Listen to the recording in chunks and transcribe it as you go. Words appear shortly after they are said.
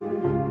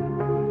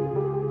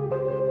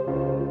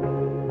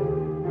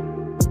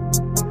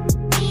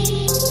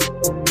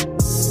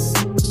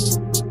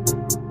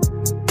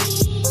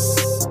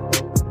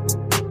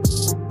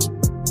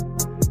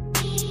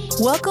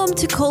Welcome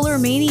to Color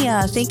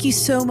Mania. Thank you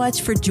so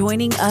much for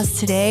joining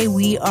us today.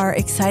 We are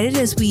excited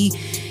as we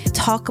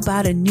talk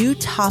about a new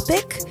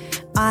topic.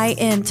 I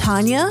am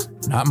Tanya.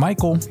 Not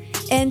Michael.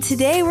 And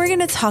today we're going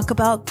to talk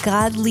about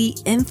godly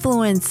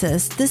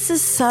influences. This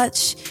is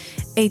such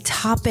a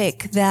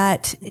topic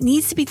that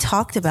needs to be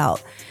talked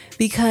about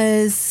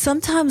because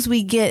sometimes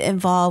we get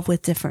involved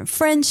with different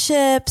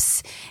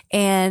friendships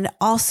and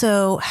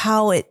also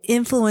how it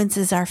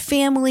influences our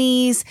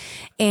families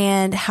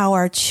and how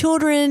our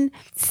children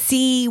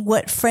see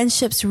what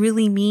friendships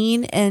really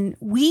mean. And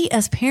we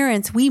as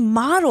parents, we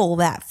model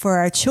that for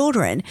our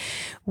children.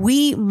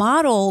 We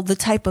model the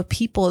type of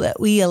people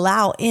that we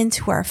allow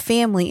into our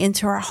family,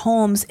 into our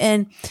homes.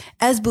 And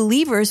as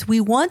believers,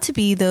 we want to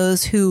be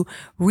those who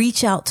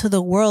reach out to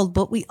the world,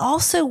 but we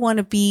also want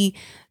to be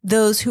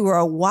those who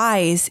are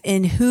wise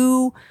in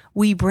who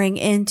we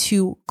bring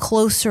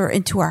closer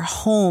into our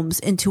homes,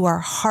 into our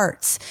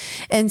hearts.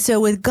 And so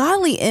with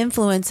godly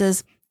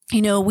influences,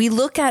 we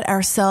look at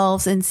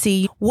ourselves and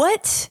see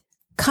what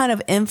kind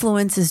of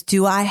influences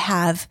do I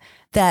have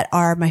that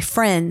are my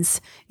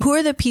friends? Who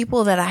are the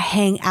people that I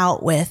hang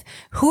out with?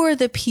 Who are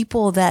the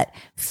people that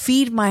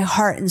feed my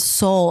heart and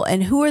soul?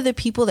 And who are the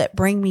people that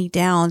bring me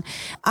down?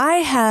 I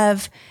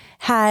have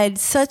had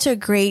such a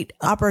great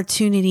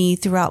opportunity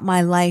throughout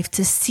my life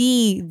to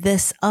see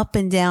this up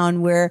and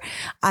down where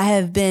I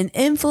have been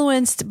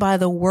influenced by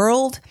the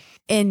world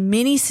in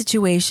many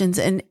situations,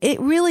 and it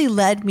really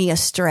led me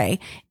astray,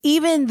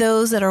 even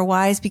those that are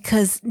wise,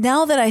 because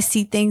now that I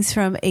see things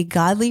from a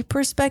godly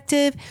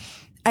perspective,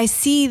 I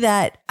see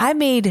that I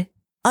made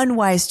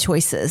unwise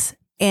choices.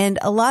 And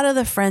a lot of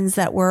the friends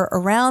that were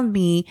around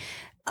me,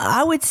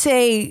 I would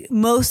say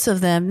most of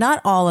them,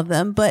 not all of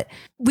them, but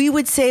we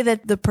would say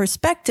that the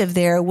perspective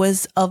there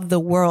was of the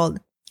world.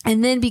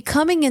 And then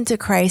becoming into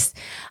Christ,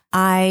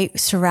 I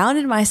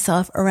surrounded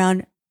myself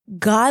around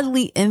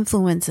godly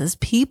influences,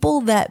 people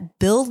that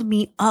build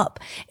me up.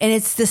 And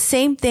it's the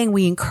same thing.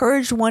 We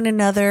encourage one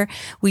another.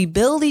 We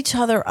build each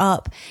other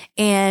up,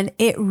 and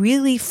it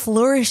really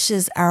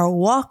flourishes our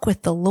walk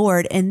with the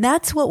Lord. And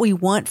that's what we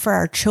want for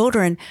our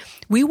children.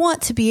 We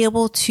want to be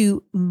able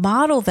to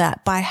model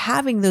that by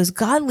having those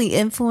godly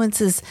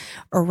influences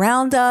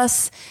around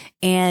us.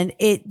 And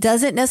it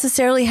doesn't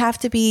necessarily have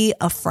to be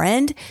a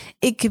friend.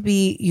 It could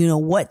be,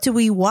 what do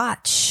we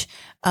watch?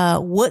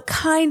 What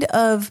kind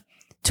of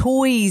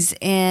toys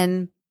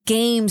and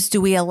games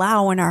do we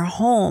allow in our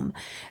home?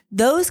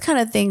 Those kind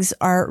of things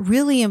are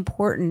really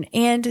important.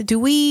 And do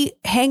we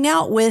hang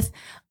out with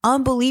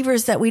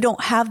unbelievers that we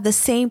don't have the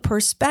same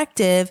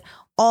perspective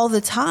all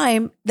the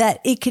time that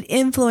it could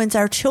influence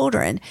our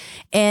children?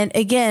 And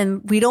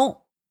again, we don't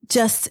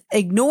just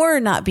ignore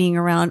not being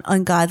around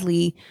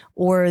ungodly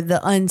or the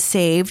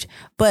unsaved,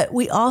 but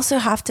we also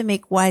have to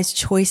make wise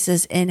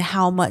choices in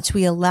how much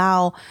we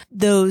allow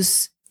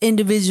those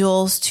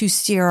individuals to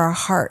steer our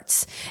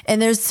hearts.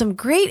 And there's some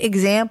great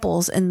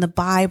examples in the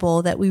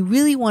Bible that we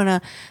really want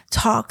to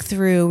talk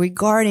through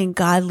regarding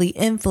godly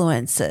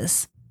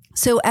influences.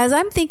 So as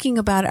I'm thinking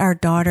about our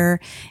daughter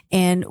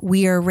and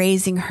we are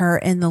raising her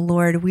in the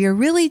Lord, we are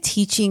really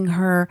teaching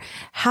her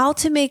how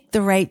to make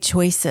the right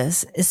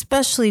choices,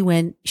 especially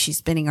when she's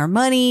spending our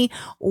money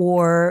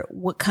or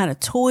what kind of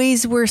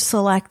toys we're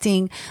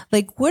selecting.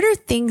 Like, what are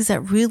things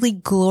that really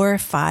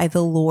glorify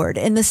the Lord?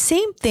 And the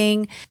same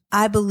thing,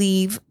 I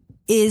believe,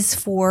 is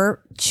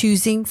for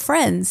choosing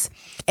friends.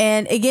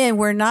 And again,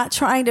 we're not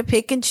trying to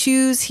pick and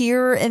choose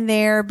here and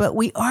there, but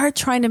we are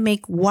trying to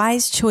make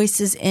wise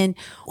choices in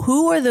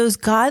who are those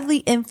godly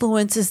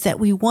influences that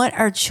we want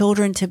our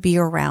children to be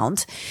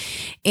around.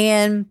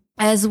 And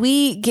as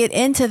we get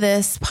into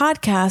this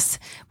podcast,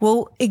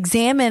 we'll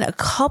examine a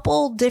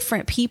couple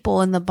different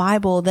people in the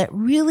Bible that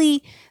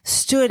really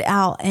stood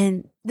out.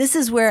 And this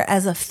is where,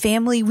 as a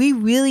family, we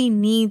really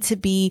need to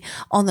be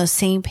on the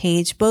same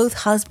page, both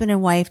husband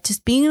and wife,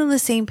 just being on the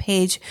same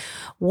page.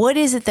 What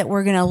is it that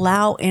we're going to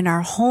allow in our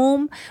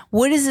home?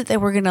 What is it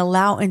that we're going to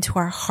allow into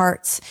our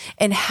hearts?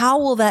 And how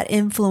will that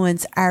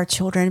influence our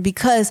children?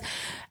 Because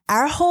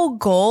our whole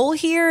goal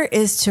here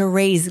is to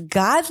raise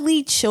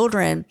godly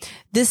children,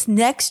 this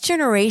next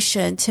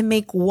generation, to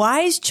make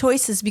wise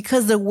choices,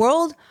 because the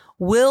world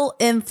will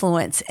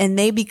influence and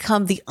they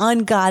become the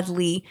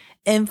ungodly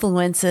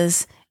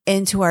influences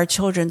into our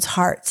children's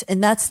hearts.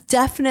 And that's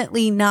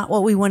definitely not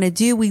what we want to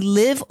do. We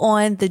live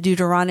on the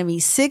Deuteronomy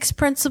 6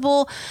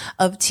 principle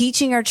of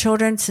teaching our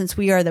children, since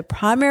we are the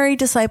primary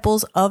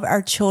disciples of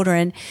our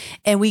children,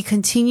 and we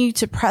continue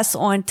to press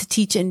on to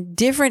teach in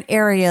different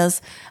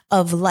areas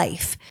of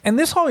life. And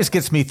this always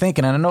gets me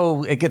thinking, and I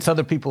know it gets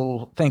other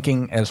people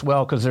thinking as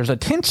well, because there's a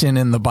tension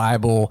in the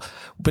Bible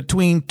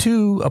between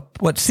two,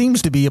 what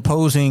seems to be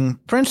opposing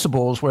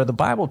principles, where the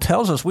Bible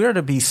tells us we are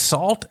to be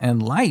salt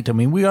and light. I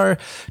mean, we are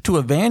to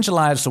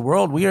evangelize the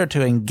world. We are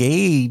to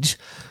engage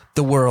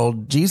the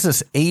world.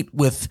 Jesus ate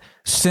with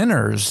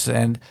sinners,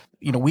 and,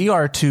 we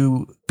are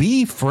to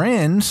be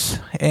friends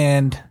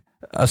and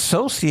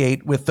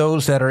associate with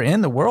those that are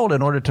in the world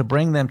in order to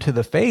bring them to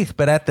the faith.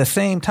 But at the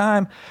same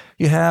time,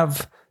 you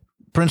have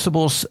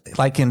principles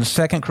like in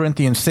 2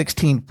 Corinthians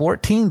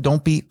 16:14,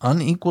 don't be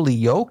unequally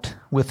yoked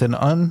with an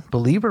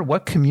unbeliever.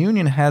 What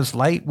communion has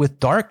light with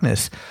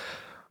darkness?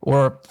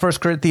 Or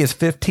 1 Corinthians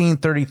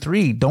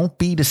 15:33, don't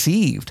be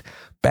deceived.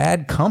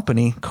 Bad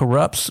company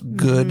corrupts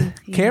good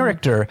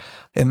character.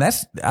 And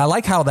I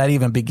like how that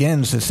even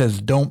begins. It says,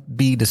 don't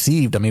be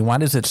deceived. I mean, why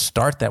does it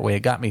start that way?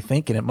 It got me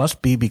thinking it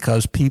must be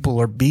because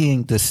people are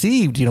being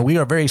deceived. You know, we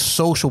are very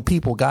social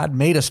people. God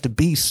made us to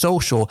be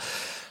social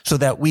so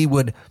that we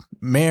would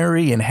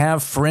marry and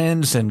have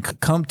friends and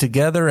come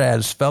together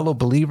as fellow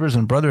believers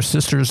and brothers,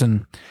 sisters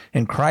in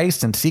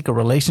Christ and seek a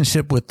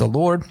relationship with the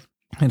Lord.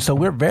 And so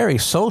we're very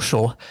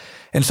social.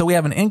 And so we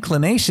have an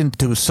inclination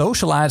to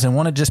socialize and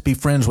want to just be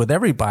friends with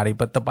everybody.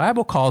 But the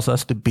Bible calls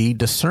us to be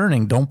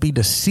discerning. Don't be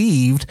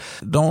deceived.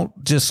 Don't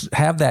just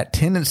have that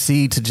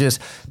tendency to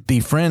just be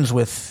friends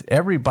with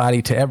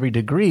everybody to every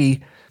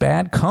degree.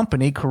 Bad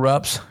company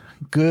corrupts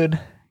good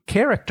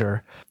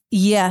character.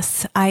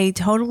 Yes, I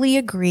totally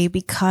agree,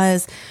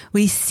 because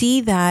we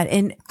see that.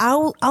 And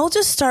I'll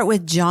just start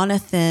with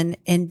Jonathan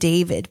and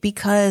David,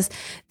 because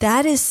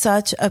that is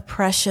such a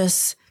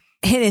precious.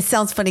 And it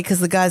sounds funny because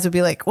the guys would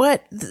be like,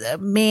 what? The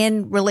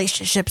man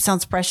relationship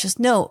sounds precious.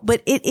 No,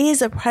 but it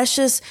is a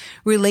precious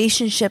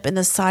relationship in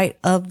the sight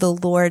of the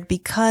Lord,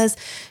 because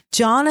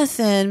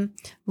Jonathan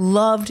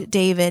loved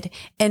David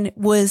and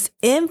was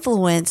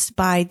influenced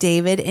by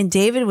David, and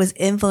David was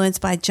influenced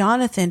by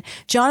Jonathan.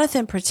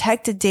 Jonathan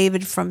protected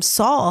David from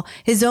Saul,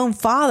 his own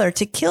father,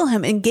 to kill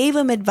him, and gave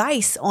him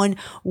advice on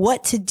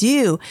what to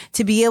do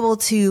to be able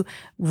to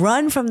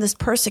run from this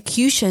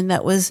persecution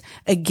that was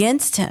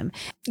against him.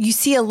 You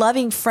see a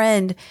loving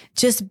friend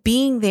just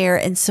being there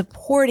and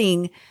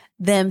supporting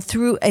them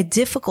through a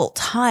difficult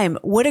time.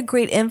 What a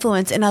great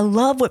influence. And I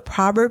love what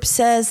Proverbs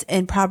says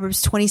in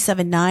Proverbs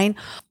 27:9.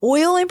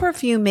 Oil and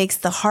perfume makes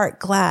the heart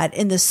glad,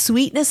 and the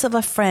sweetness of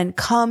a friend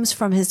comes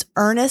from his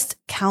earnest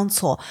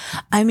counsel.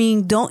 I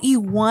mean, don't you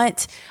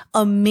want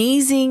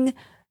amazing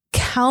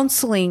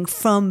counseling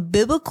from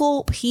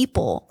biblical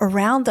people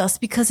around us,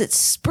 because it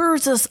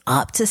spurs us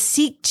up to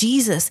seek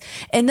Jesus.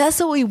 And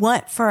that's what we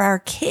want for our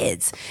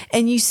kids.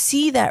 And you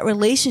see that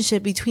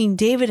relationship between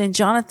David and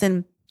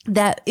Jonathan,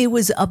 that it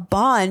was a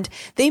bond.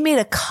 They made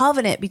a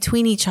covenant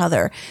between each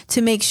other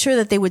to make sure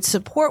that they would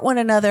support one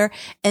another,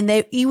 and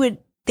they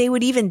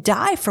would even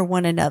die for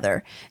one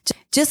another.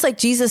 Just like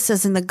Jesus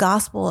says in the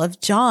Gospel of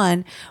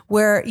John,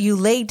 where you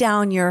lay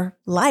down your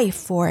life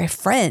for a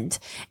friend.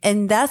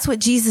 And that's what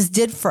Jesus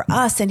did for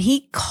us. And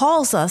he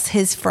calls us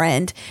his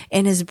friend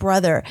and his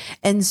brother.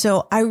 And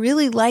so I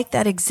really like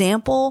that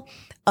example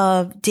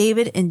of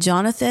David and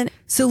Jonathan.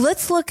 So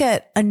let's look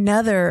at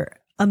another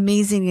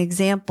amazing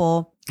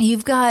example.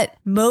 You've got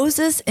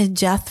Moses and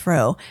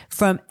Jethro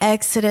from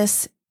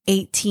Exodus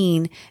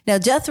 18. Now,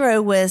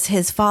 Jethro was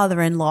his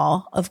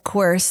father-in-law. Of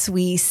course,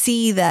 we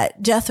see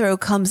that Jethro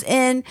comes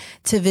in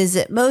to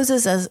visit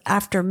Moses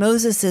after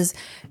Moses is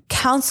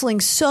counseling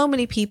so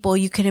many people.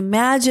 You can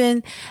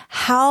imagine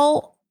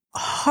how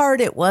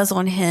hard it was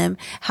on him,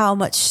 how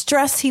much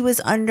stress he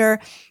was under,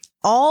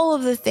 all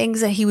of the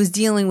things that he was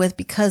dealing with,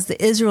 because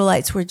the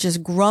Israelites were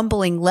just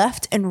grumbling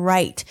left and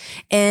right.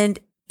 And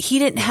he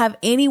didn't have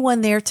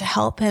anyone there to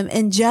help him.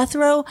 And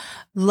Jethro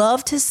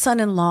loved his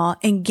son-in-law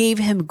and gave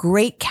him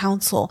great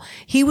counsel.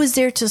 He was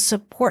there to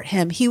support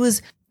him. He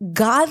was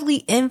godly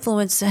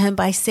influence to him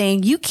by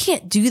saying, you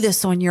can't do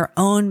this on your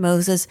own,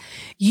 Moses.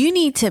 You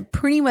need to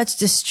pretty much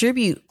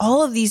distribute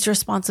all of these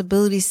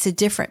responsibilities to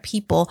different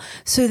people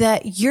so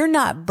that you're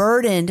not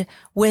burdened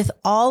with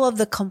all of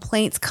the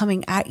complaints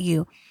coming at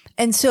you.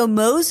 And so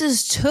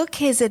Moses took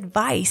his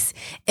advice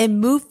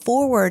and moved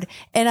forward.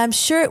 And I'm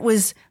sure it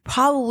was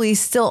probably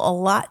still a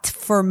lot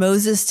for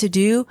Moses to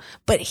do,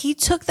 but he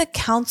took the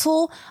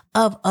counsel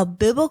of a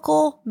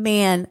biblical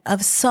man,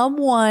 of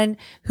someone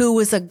who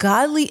was a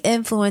godly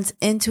influence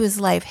into his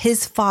life,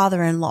 his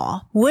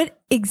father-in-law. What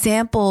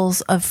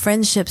examples of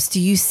friendships do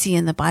you see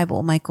in the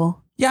Bible,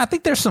 Michael? Yeah, I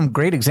think there's some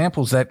great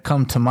examples that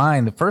come to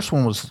mind. The first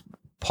one was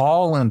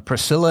Paul and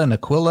Priscilla and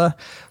Aquila.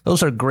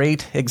 Those are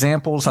great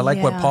examples. I like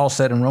what Paul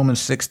said in Romans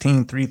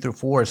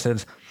 16:3-4. It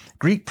says,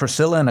 Greet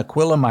Priscilla and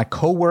Aquila, my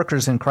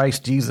co-workers in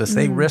Christ Jesus.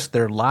 They risked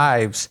their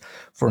lives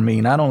for me.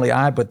 Not only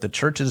I, but the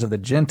churches of the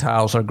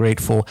Gentiles are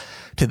grateful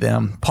to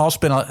them. Paul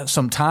spent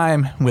some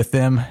time with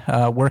them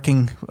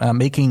working,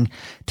 making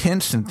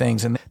tents and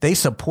things, and they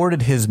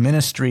supported his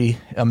ministry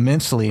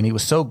immensely, and he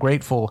was so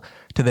grateful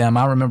to them.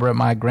 I remember at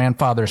my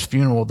grandfather's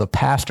funeral, the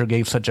pastor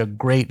gave such a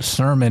great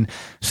sermon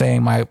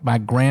saying my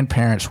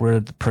grandparents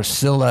were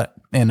Priscilla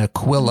and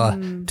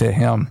Aquila to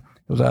him.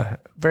 It was a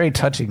very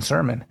touching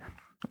sermon.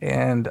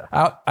 And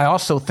I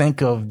also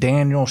think of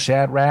Daniel,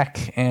 Shadrach,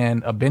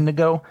 and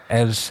Abednego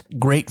as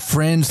great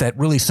friends that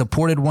really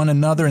supported one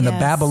another in the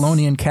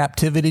Babylonian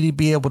captivity, to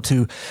be able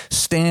to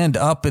stand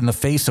up in the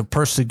face of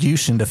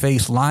persecution, to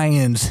face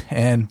lions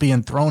and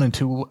being thrown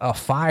into a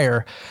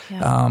fire,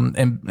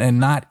 and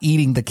not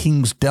eating the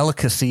king's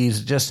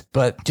delicacies,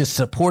 but just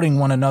supporting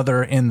one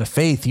another in the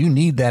faith. You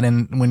need that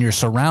when you're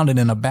surrounded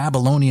in a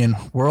Babylonian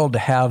world, to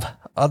have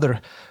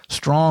other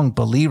strong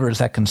believers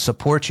that can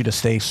support you to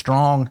stay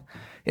strong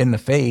in the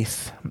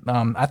faith.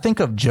 I think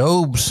of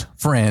Job's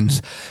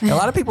friends. A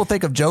lot of people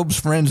think of Job's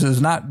friends as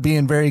not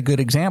being very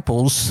good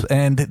examples,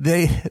 and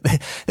they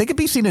could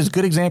be seen as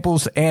good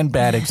examples and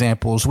bad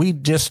examples. We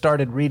just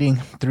started reading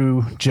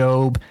through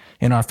Job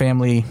in our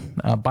family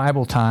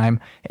Bible time,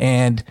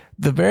 and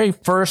the very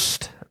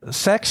first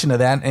section of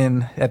that,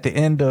 and at the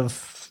end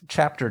of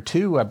chapter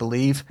 2, I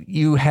believe,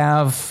 you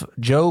have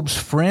Job's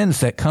friends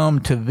that come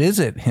to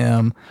visit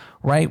him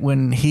right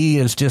when he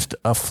is just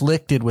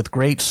afflicted with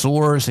great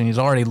sores, and he's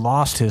already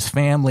lost his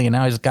family, and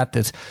now he's got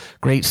this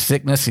great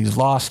sickness. He's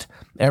lost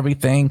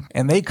everything.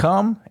 And they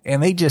come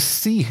and they just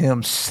see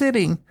him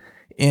sitting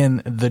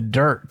in the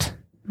dirt.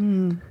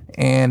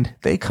 And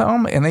they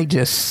come and they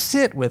just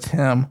sit with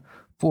him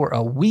for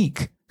a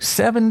week,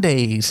 7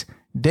 days,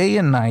 day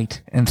and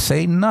night, and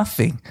say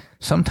nothing.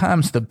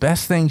 Sometimes the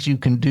best things you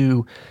can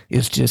do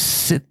is just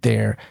sit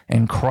there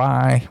and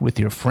cry with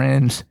your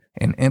friends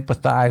and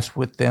empathize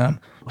with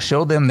them.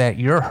 Show them that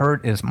your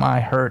hurt is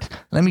my hurt.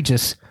 Let me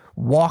just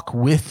walk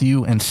with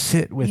you and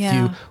sit with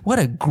you. What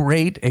a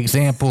great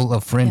example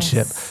of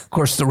friendship. Yes. Of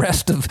course, the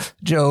rest of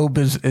Job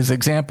is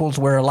examples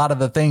where a lot of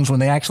the things,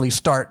 when they actually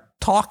start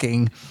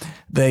talking,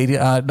 they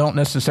don't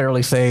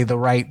necessarily say the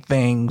right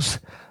things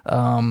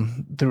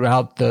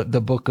throughout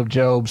the book of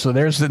Job. So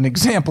there's an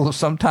example of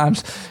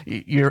sometimes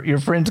your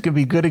friends can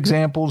be good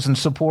examples and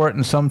support,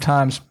 and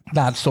sometimes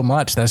not so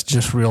much. That's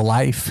just real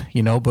life,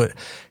 but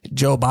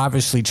Job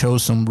obviously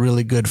chose some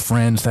really good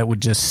friends that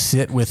would just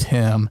sit with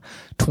him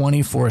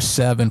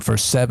 24/7 for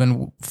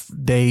 7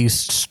 days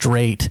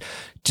straight,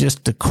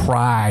 just to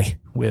cry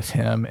with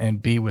him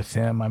and be with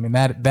him. I mean,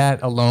 that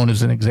alone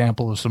is an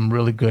example of some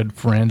really good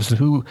friends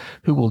who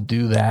will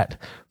do that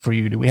for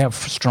you. Do we have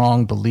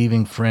strong,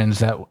 believing friends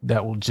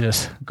that will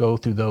just go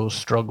through those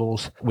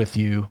struggles with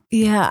you?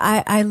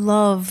 Yeah, I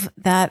love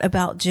that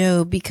about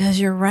Job, because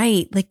you're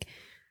right. Like,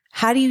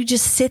 how do you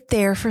just sit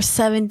there for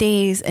 7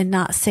 days and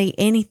not say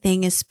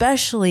anything,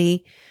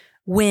 especially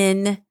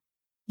when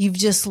you've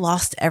just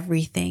lost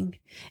everything?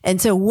 And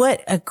so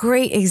what a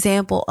great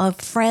example of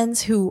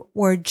friends who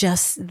were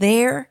just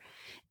there.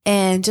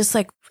 And just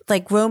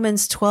like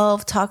Romans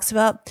 12 talks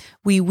about,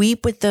 we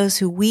weep with those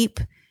who weep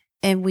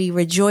and we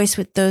rejoice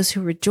with those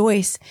who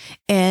rejoice.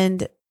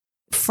 And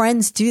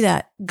friends do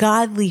that,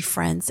 godly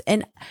friends.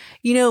 And,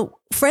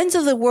 friends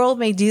of the world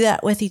may do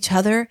that with each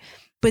other,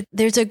 but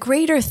there's a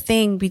greater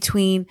thing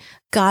between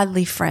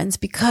godly friends,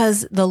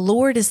 because the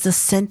Lord is the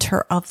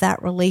center of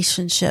that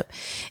relationship.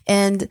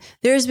 And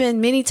there's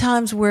been many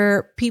times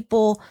where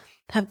people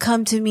have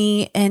come to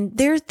me and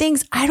there are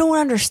things I don't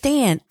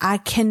understand. I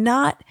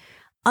cannot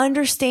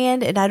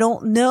understand, and I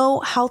don't know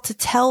how to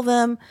tell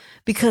them,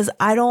 because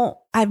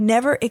I've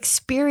never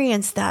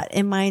experienced that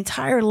in my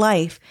entire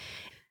life.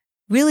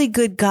 Really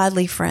good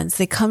godly friends,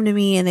 they come to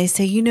me and they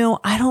say,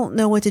 I don't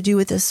know what to do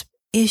with this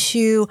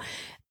issue.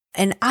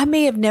 And I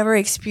may have never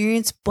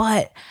experienced,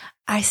 but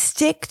I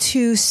stick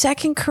to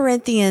 2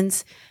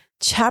 Corinthians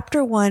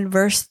chapter 1,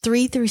 verse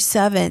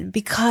 3-7,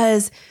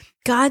 because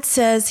God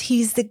says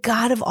he's the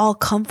God of all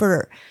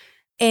comforter,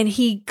 and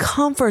he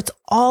comforts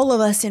all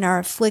of us in our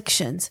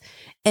afflictions.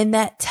 And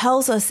that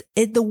tells us,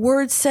 the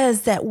word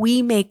says that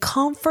we may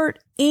comfort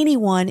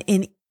anyone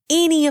in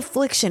any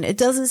affliction. It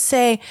doesn't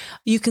say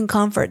you can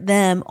comfort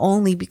them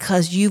only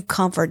because you've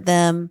comforted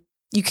them.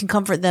 You can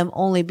comfort them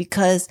only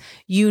because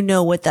you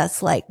know what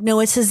that's like.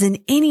 No, it says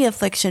in any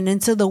affliction.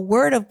 And so the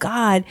word of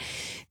God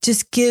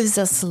just gives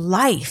us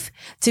life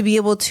to be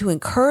able to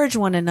encourage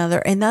one another.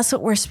 And that's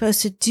what we're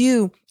supposed to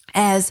do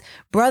as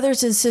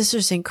brothers and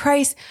sisters in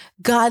Christ,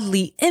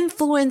 godly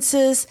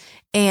influences.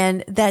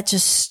 And that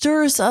just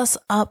stirs us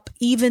up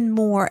even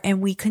more.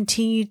 And we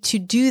continue to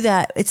do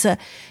that. It's a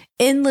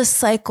endless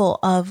cycle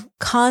of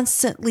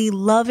constantly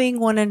loving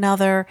one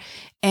another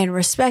and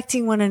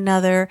respecting one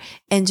another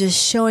and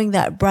just showing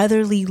that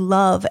brotherly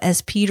love,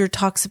 as Peter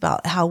talks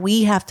about how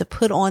we have to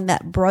put on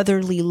that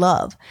brotherly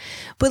love.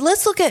 But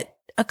let's look at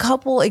a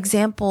couple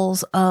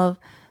examples of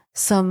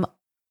some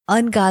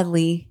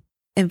ungodly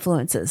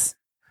influences.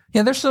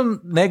 Yeah, there's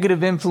some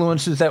negative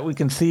influences that we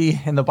can see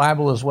in the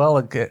Bible as well.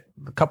 A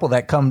couple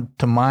that come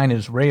to mind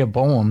is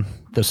Rehoboam,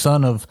 the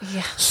son of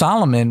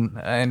Solomon.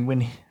 And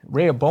when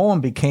Rehoboam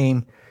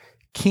became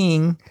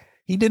king,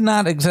 he did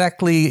not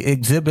exactly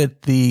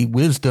exhibit the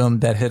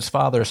wisdom that his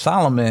father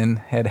Solomon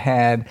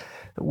had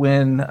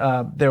when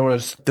there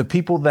was the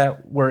people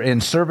that were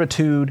in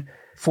servitude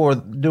for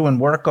doing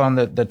work on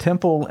the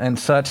temple and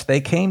such.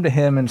 They came to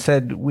him and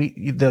said,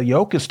 the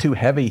yoke is too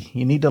heavy.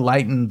 You need to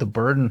lighten the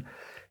burden.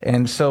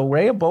 And so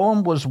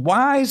Rehoboam was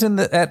wise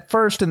at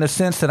first in the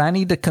sense that I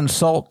need to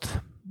consult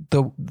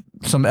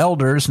some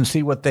elders and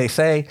see what they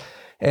say.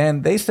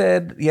 And they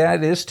said, yeah,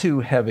 it is too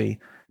heavy,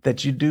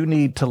 that you do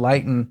need to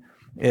lighten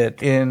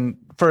it. In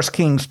 1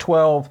 Kings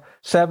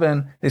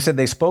 12:7, they said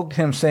they spoke to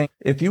him saying,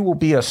 if you will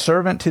be a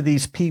servant to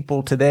these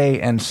people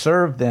today and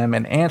serve them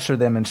and answer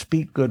them and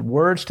speak good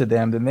words to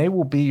them, then they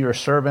will be your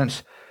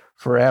servants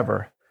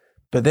forever.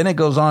 But then it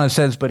goes on and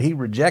says, but he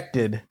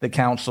rejected the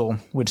counsel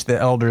which the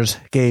elders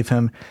gave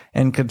him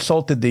and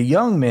consulted the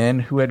young men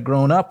who had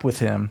grown up with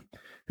him,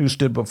 who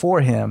stood before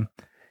him.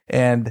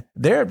 And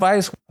their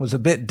advice was a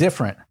bit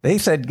different. They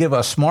said, give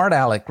a smart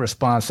aleck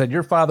response, said,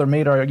 your father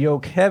made our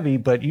yoke heavy,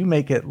 but you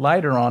make it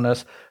lighter on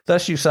us.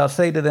 Thus you shall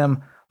say to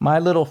them, my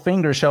little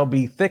finger shall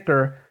be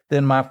thicker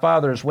than my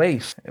father's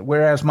waist.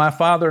 Whereas my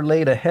father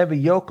laid a heavy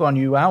yoke on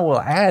you, I will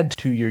add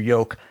to your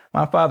yoke.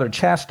 My father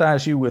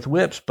chastised you with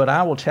whips, but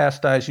I will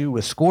chastise you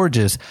with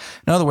scourges.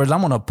 In other words, I'm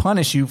going to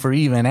punish you for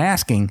even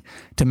asking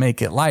to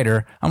make it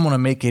lighter. I'm going to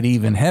make it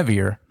even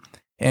heavier.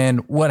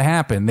 And what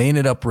happened? They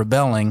ended up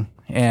rebelling,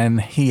 and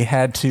he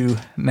had to,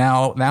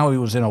 now he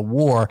was in a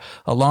war,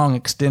 a long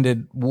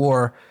extended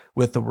war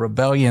with the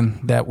rebellion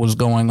that was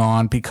going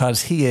on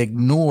because he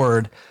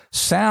ignored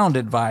sound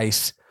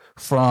advice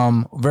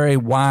from very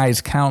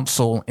wise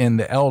counsel in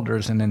the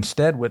elders, and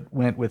instead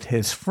went with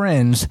his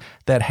friends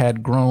that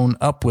had grown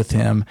up with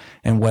him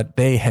and what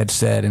they had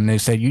said. And they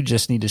said, you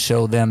just need to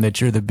show them that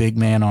you're the big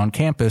man on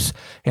campus.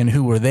 And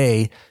who are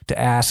they to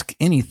ask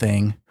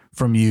anything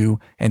from you?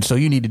 And so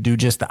you need to do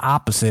just the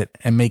opposite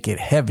and make it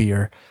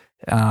heavier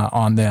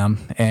on them.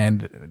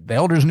 And the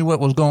elders knew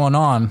what was going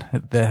on.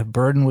 The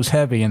burden was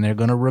heavy and they're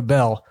going to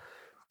rebel.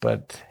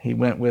 But he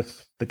went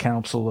with the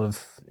counsel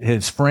of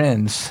his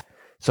friends.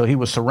 So he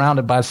was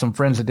surrounded by some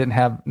friends that didn't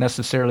have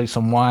necessarily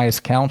some wise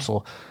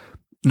counsel.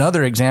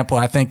 Another example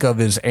I think of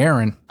is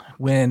Aaron,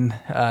 when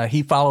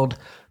he followed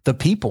the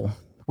people.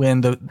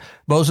 When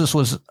Moses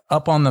was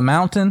up on the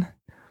mountain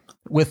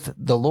with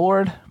the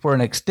Lord for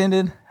an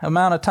extended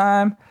amount of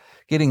time,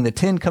 getting the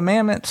 10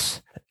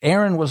 Commandments,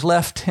 Aaron was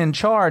left in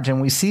charge.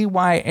 And we see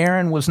why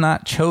Aaron was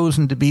not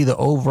chosen to be the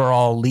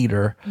overall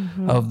leader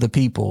of the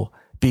people,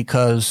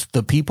 because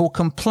the people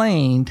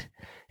complained.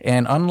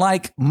 And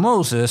unlike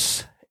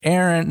Moses,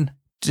 Aaron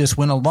just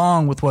went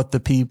along with what the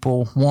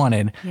people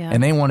wanted,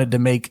 and they wanted to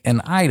make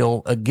an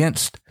idol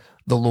against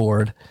the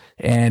Lord.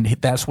 And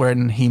that's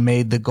when he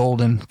made the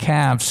golden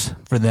calves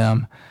for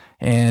them.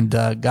 And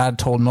God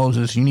told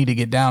Moses, you need to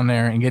get down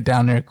there and get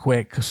down there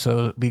quick,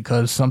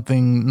 because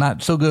something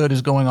not so good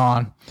is going on.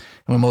 And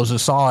when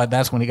Moses saw it,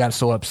 that's when he got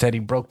so upset he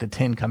broke the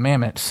 10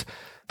 Commandments.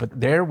 But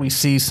there we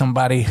see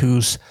somebody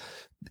who's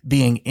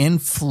being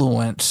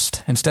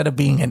influenced. Instead of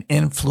being an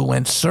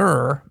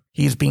influencer,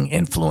 he's being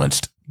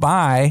influenced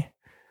by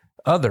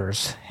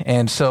others.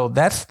 And so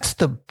that's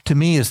to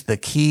me is the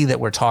key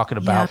that we're talking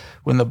about. Yeah.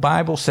 When the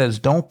Bible says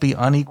don't be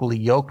unequally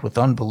yoked with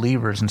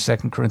unbelievers in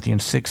 2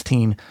 Corinthians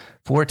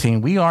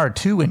 16:14, we are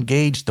to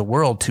engage the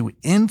world, to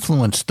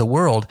influence the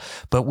world.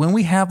 But when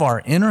we have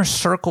our inner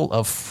circle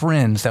of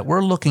friends that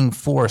we're looking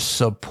for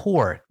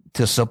support,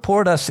 to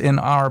support us in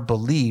our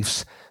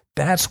beliefs,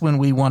 that's when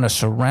we want to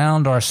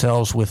surround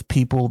ourselves with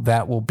people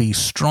that will be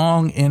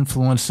strong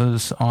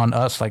influences on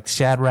us, like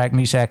Shadrach,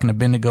 Meshach, and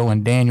Abednego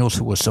and Daniels,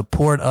 who will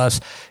support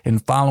us in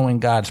following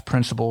God's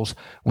principles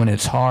when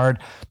it's hard.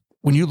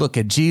 When you look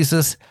at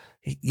Jesus,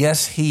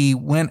 yes, he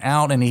went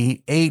out and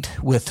he ate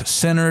with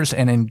sinners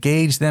and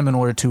engaged them in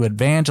order to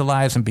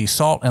evangelize and be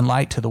salt and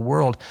light to the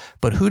world.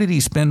 But who did he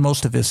spend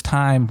most of his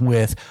time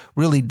with,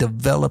 really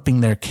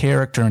developing their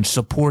character and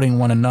supporting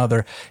one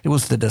another? It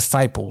was the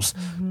disciples,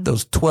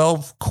 those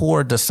 12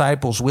 core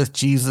disciples with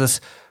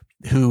Jesus,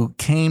 who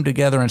came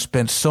together and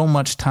spent so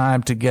much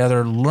time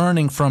together,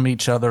 learning from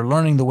each other,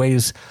 learning the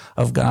ways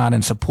of God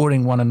and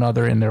supporting one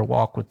another in their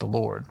walk with the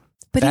Lord.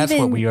 But that's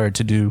what we are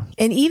to do.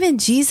 And even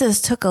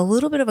Jesus took a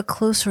little bit of a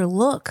closer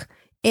look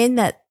in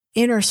that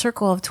inner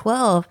circle of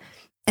 12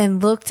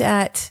 and looked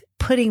at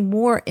putting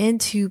more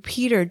into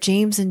Peter,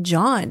 James, and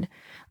John.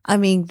 I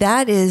mean,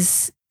 that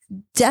is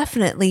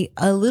definitely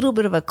a little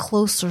bit of a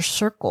closer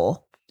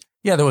circle.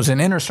 Yeah, there was an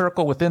inner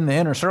circle within the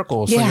inner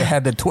circle. So you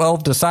had the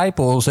 12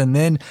 disciples, and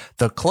then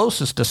the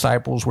closest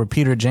disciples were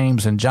Peter,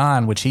 James, and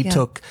John, which he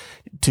took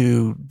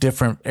to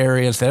different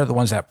areas. They're the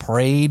ones that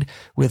prayed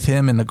with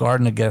him in the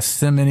Garden of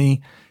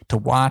Gethsemane to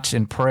watch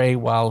and pray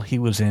while he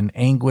was in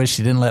anguish.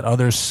 He didn't let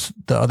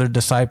the other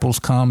disciples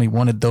come. He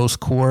wanted those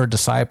core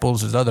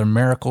disciples, his other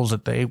miracles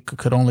that they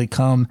could only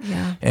come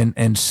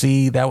and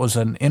see. That was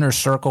an inner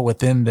circle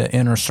within the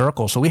inner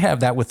circle. So we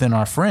have that within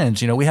our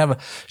friends. You know, we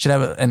should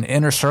have an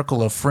inner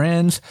circle of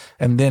friends,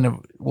 and then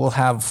we'll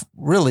have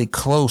really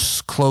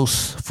close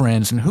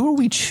friends. And who are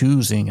we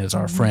choosing as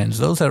our friends?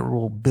 Those that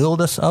will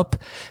build us up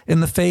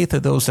in the faith,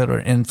 or those that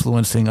are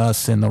influencing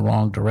us in the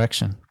wrong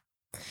direction?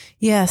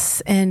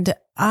 Yes. And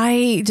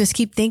I just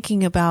keep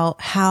thinking about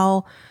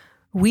how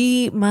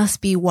we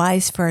must be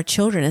wise for our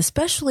children,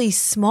 especially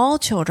small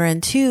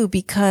children too,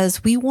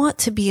 because we want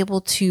to be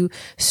able to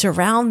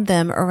surround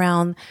them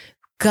around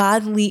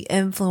godly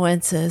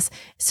influences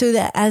so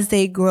that as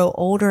they grow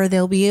older,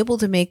 they'll be able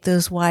to make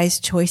those wise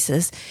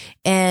choices.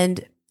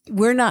 And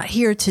we're not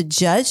here to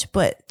judge,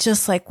 but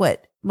just like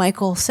what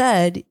Michael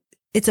said,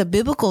 it's a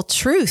biblical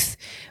truth.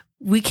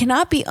 We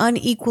cannot be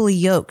unequally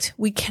yoked.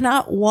 We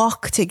cannot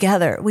walk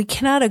together. We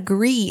cannot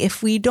agree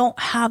if we don't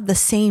have the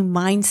same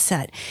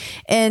mindset.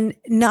 And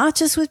not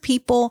just with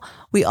people,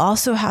 we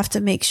also have to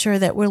make sure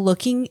that we're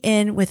looking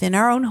within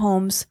our own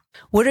homes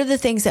What are the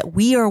things that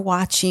we are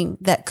watching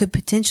that could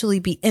potentially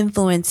be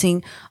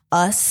influencing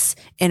us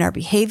and our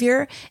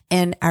behavior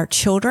and our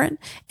children?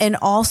 And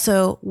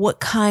also, what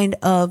kind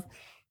of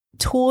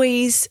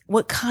toys,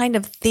 what kind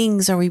of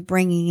things are we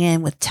bringing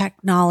in with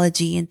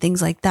technology and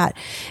things like that?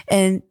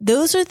 And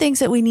those are things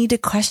that we need to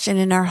question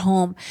in our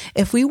home.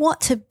 If we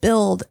want to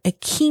build a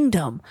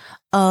kingdom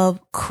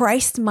of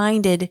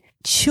Christ-minded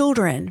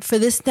children for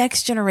this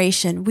next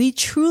generation, we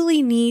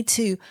truly need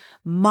to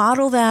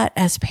model that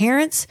as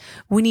parents.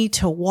 We need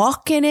to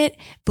walk in it,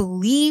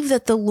 believe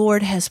that the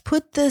Lord has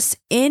put this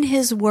in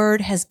His Word,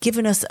 has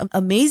given us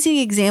amazing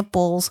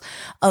examples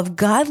of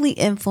godly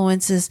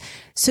influences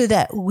so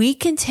that we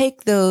can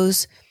take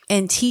those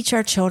and teach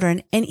our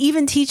children and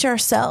even teach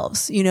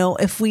ourselves. You know,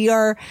 if we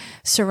are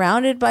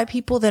surrounded by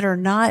people that are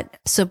not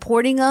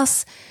supporting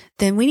us,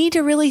 then we need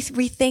to really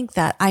rethink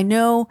that. I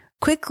know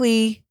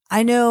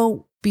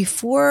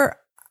before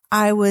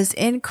I was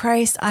in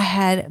Christ, I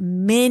had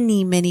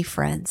many, many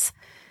friends.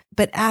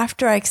 But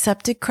after I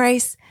accepted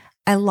Christ,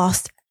 I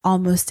lost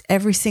almost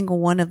every single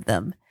one of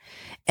them.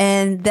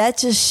 And that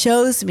just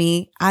shows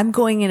me I'm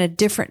going in a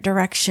different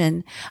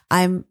direction.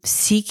 I'm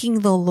seeking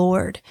the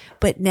Lord.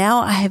 But now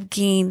I have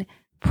gained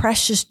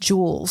precious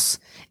jewels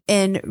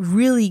and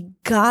really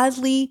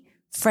godly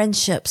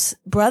friendships,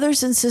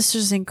 brothers and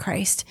sisters in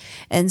Christ.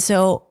 And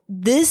so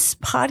this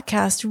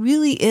podcast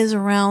really is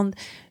around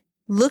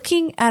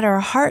looking at our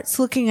hearts,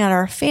 looking at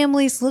our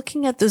families,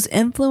 looking at those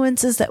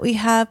influences that we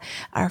have,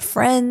 our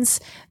friends,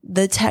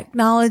 the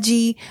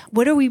technology.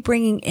 What are we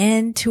bringing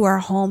into our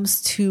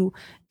homes to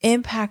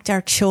impact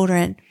our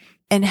children?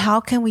 And how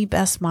can we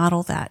best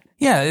model that?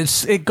 Yeah,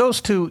 it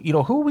goes to,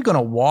 who are we going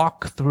to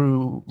walk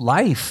through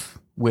life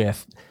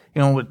with?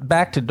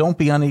 Back to don't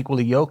be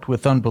unequally yoked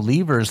with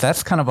unbelievers.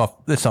 That's kind of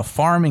it's a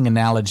farming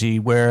analogy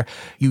where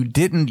you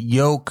didn't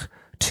yoke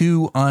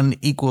two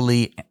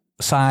unequally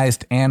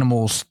sized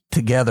animals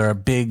together, a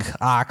big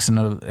ox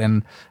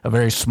and a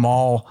very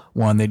small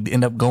one. They'd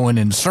end up going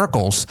in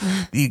circles.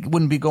 You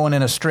wouldn't be going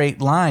in a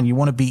straight line. You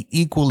want to be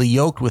equally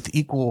yoked with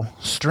equal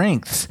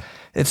strengths.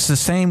 It's the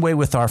same way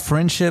with our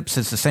friendships.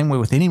 It's the same way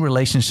with any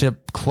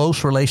relationship,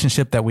 close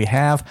relationship that we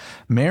have.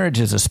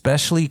 Marriages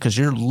especially, because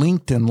you're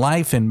linked in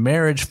life and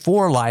marriage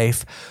for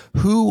life.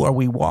 Who are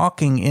we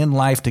walking in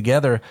life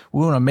together?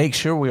 We want to make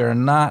sure we are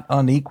not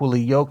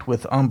unequally yoked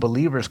with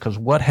unbelievers, because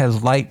what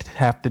has light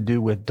have to do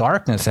with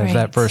darkness, as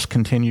that verse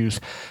continues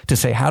to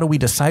say? How do we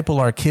disciple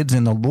our kids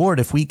in the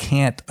Lord if we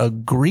can't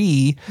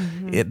agree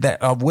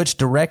of which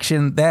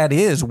direction that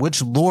is?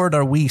 Which Lord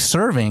are we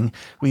serving?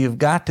 We have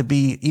got to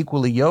be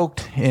equally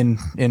yoked in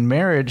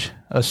marriage,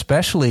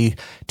 especially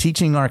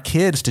teaching our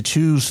kids to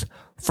choose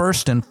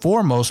first and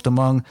foremost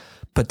among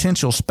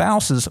potential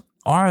spouses.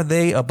 Are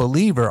they a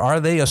believer?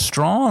 Are they a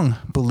strong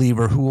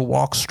believer who will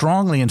walk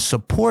strongly and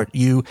support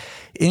you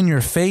in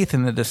your faith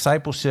and the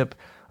discipleship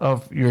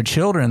of your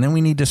children? Then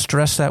we need to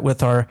stress that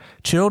with our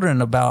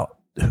children about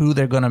who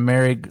they're going to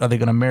marry. Are they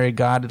going to marry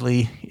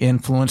godly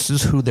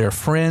influences? Who their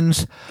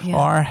friends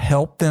are?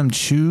 Help them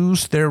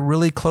choose their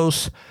really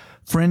close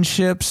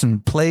friendships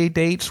and play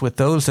dates with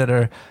those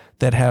that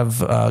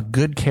have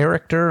good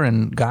character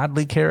and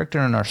godly character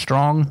and are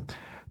strong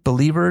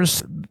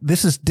believers.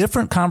 This is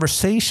different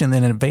conversation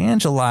than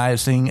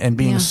evangelizing and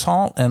being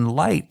salt and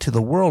light to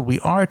the world.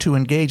 We are to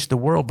engage the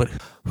world, but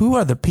who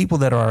are the people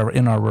that are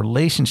in our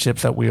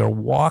relationships that we are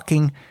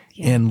walking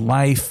in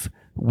life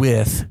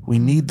with? We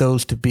need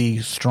those to be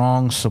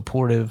strong,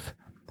 supportive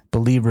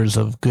believers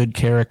of good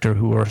character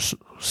who are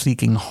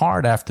seeking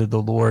hard after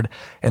the Lord,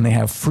 and they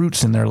have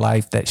fruits in their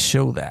life that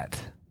show that.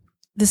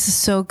 This is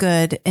so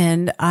good.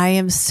 And I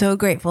am so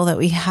grateful that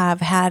we have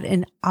had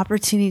an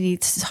opportunity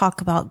to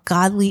talk about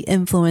godly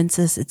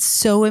influences. It's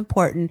so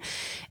important.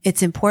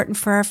 It's important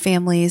for our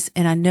families,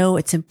 and I know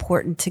it's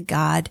important to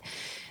God.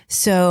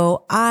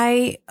 So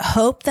I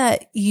hope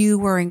that you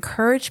were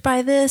encouraged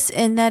by this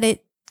and that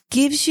it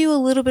gives you a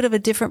little bit of a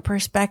different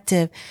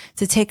perspective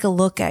to take a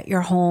look at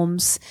your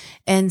homes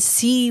and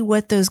see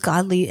what those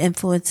godly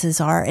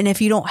influences are. And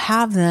if you don't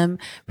have them,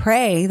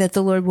 pray that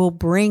the Lord will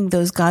bring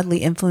those godly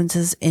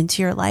influences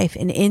into your life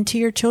and into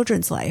your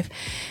children's life,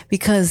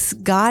 because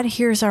God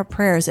hears our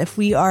prayers. If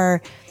we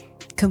are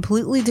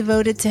completely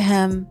devoted to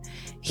Him,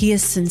 He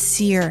is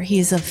sincere. He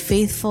is a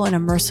faithful and a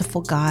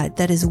merciful God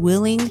that is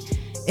willing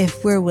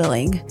if we're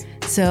willing.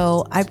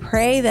 So I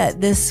pray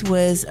that this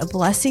was a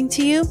blessing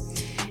to you.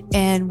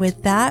 And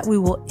with that, we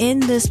will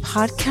end this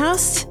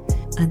podcast.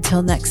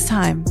 Until next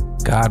time.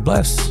 God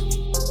bless.